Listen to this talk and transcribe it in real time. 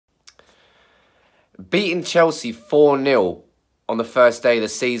Beating Chelsea 4-0 on the first day of the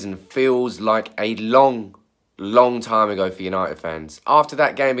season feels like a long time ago for United fans. After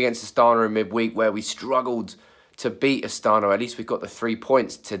that game against Astana in midweek where we struggled to beat Astana, at least we got the 3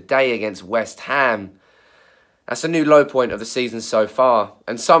 points today against West Ham. That's a new low point of the season so far.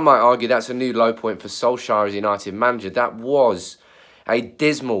 And some might argue that's a new low point for Solskjaer as United manager. That was a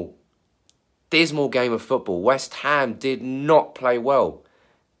dismal game of football. West Ham did not play well,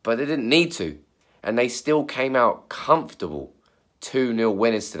 but they didn't need to. And they still came out comfortable 2-0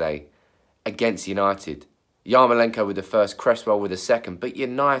 winners today against United. Yarmolenko with the first, Cresswell with the second. But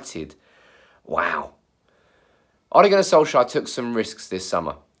United, wow. Ole Gunnar Solskjaer took some risks this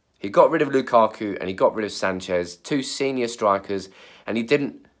summer. He got rid of Lukaku and he got rid of Sanchez, two senior strikers, and he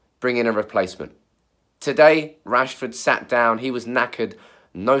didn't bring in a replacement. Today, Rashford sat down. He was knackered.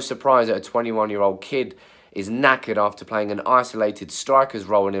 No surprise that a 21-year-old kid is knackered after playing an isolated striker's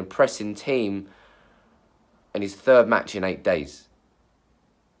role in an pressing team in his third match in 8 days.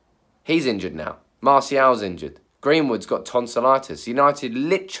 He's injured now. Martial's injured. Greenwood's got tonsillitis. United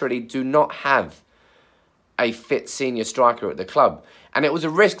literally do not have a fit senior striker at the club. And it was a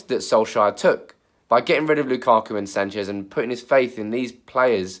risk that Solskjaer took by getting rid of Lukaku and Sanchez and putting his faith in these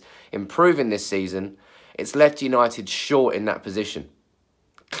players improving this season. It's left United short in that position.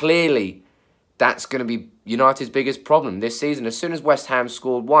 Clearly, that's going to be United's biggest problem this season. As soon as West Ham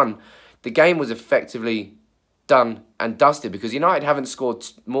scored one, the game was effectively done and dusted because United haven't scored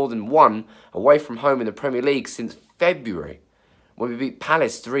more than one away from home in the Premier League since February when we beat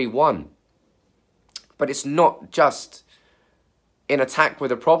Palace 3-1. But it's not just in attack where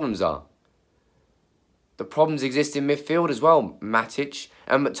the problems are. The problems exist in midfield as well. Matic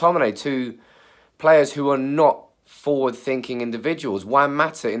and McTominay, two players who are not forward-thinking individuals. Juan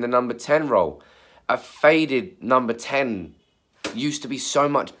Mata in the number 10 role. A faded number 10 used to be so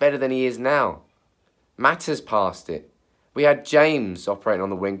much better than he is now. Mata's past it. We had James operating on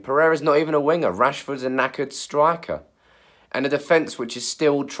the wing. Pereira's not even a winger. Rashford's a knackered striker. And a defence which is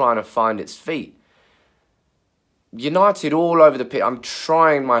still trying to find its feet. United all over the pitch. I'm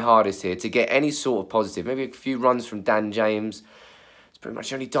trying my hardest here to get any sort of positive. Maybe a few runs from Dan James. It's pretty much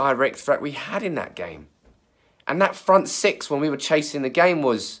the only direct threat we had in that game. And that front six when we were chasing the game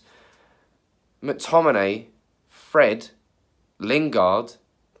was McTominay, Fred, Lingard,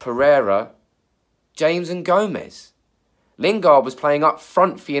 Pereira, James and Gomez. Lingard was playing up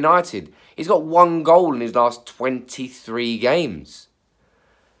front for United. He's got 1 goal in his last 23 games.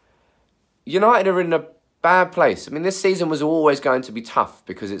 United are in a bad place. I mean, this season was always going to be tough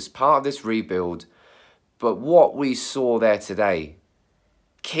because it's part of this rebuild. But what we saw there today,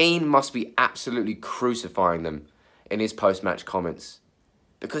 Keane must be absolutely crucifying them in his post-match comments.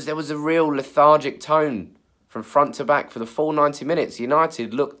 Because there was a real lethargic tone from front to back for the full 90 minutes.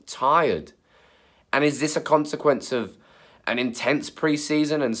 United looked tired. And is this a consequence of an intense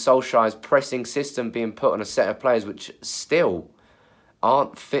pre-season and Solskjaer's pressing system being put on a set of players which still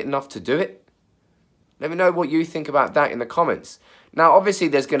aren't fit enough to do it? Let me know what you think about that in the comments. Now, obviously,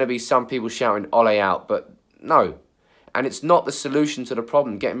 there's going to be some people shouting Ole out, but no. And it's not the solution to the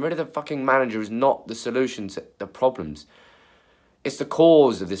problem. Getting rid of the fucking manager is not the solution to the problems. It's the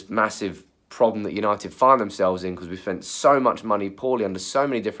cause of this massive problem that United find themselves in because we spent so much money poorly under so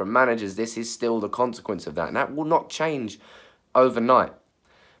many different managers. This is still the consequence of that. And that will not change overnight.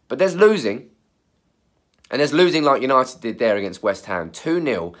 But there's losing. And there's losing like United did there against West Ham.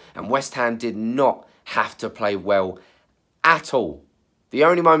 2-0. And West Ham did not have to play well at all. The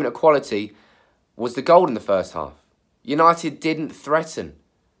only moment of quality was the goal in the first half. United didn't threaten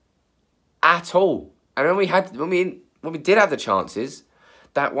at all. And when we did have the chances,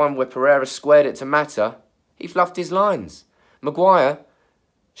 that one where Pereira squared it to Mata, he fluffed his lines. Maguire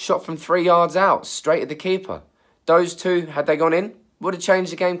shot from 3 yards out, straight at the keeper. Those two, had they gone in, would have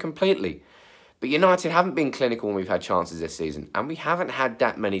changed the game completely. But United haven't been clinical when we've had chances this season, and we haven't had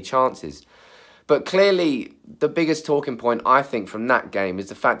that many chances. But clearly, the biggest talking point, I think, from that game is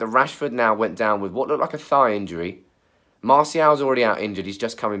the fact that Rashford now went down with what looked like a thigh injury. Martial's already out injured. He's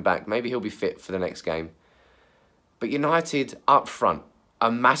just coming back. Maybe he'll be fit for the next game. But United, up front,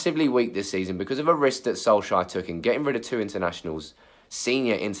 are massively weak this season because of a risk that Solskjaer took in getting rid of 2 internationals,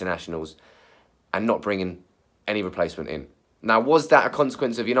 senior internationals, and not bringing any replacement in. Now, was that a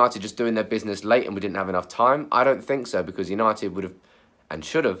consequence of United just doing their business late and we didn't have enough time? I don't think so, because United would have and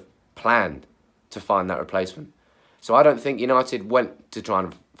should have planned to find that replacement. So I don't think United went to try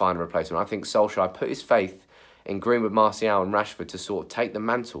and find a replacement. I think Solskjaer put his faith in Greenwood, Martial and Rashford to sort of take the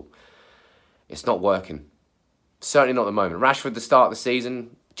mantle. It's not working. Certainly not at the moment. Rashford, the start of the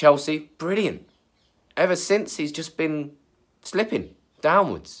season, Chelsea, brilliant. Ever since, he's just been slipping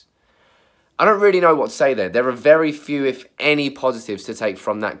downwards. I don't really know what to say there. There are very few, if any, positives to take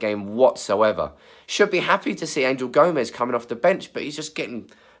from that game whatsoever. Should be happy to see Angel Gomez coming off the bench, but he's just getting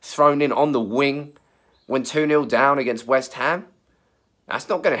thrown in on the wing when 2-0 down against West Ham. That's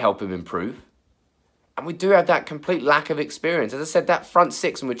not going to help him improve. And we do have that complete lack of experience. As I said, that front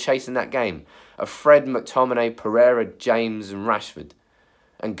six when we're chasing that game of Fred, McTominay, Pereira, James and Rashford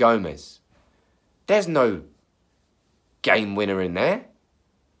and Gomez. There's no game winner in there.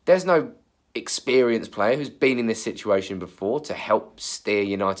 There's no experienced player who's been in this situation before to help steer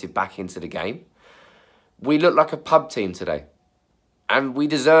United back into the game. We look like a pub team today. And we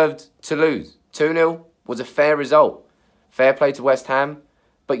deserved to lose. 2-0 was a fair result. Fair play to West Ham.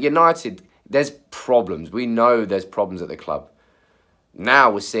 But United, there's problems. We know there's problems at the club.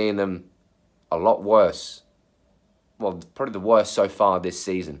 Now we're seeing them a lot worse. Well, probably the worst so far this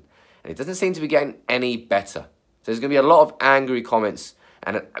season. And it doesn't seem to be getting any better. So there's going to be a lot of angry comments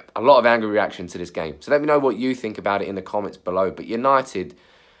and a lot of angry reaction to this game. So let me know what you think about it in the comments below. But United,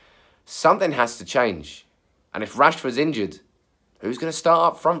 something has to change. And if Rashford's injured, who's going to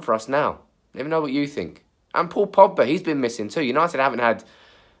start up front for us now? Let me know what you think. And Paul Pogba, he's been missing too. United haven't had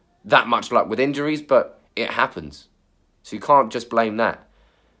that much luck with injuries, but it happens. So you can't just blame that.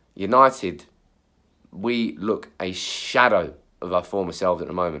 United, we look a shadow of our former selves at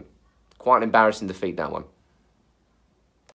the moment. Quite an embarrassing defeat, that one.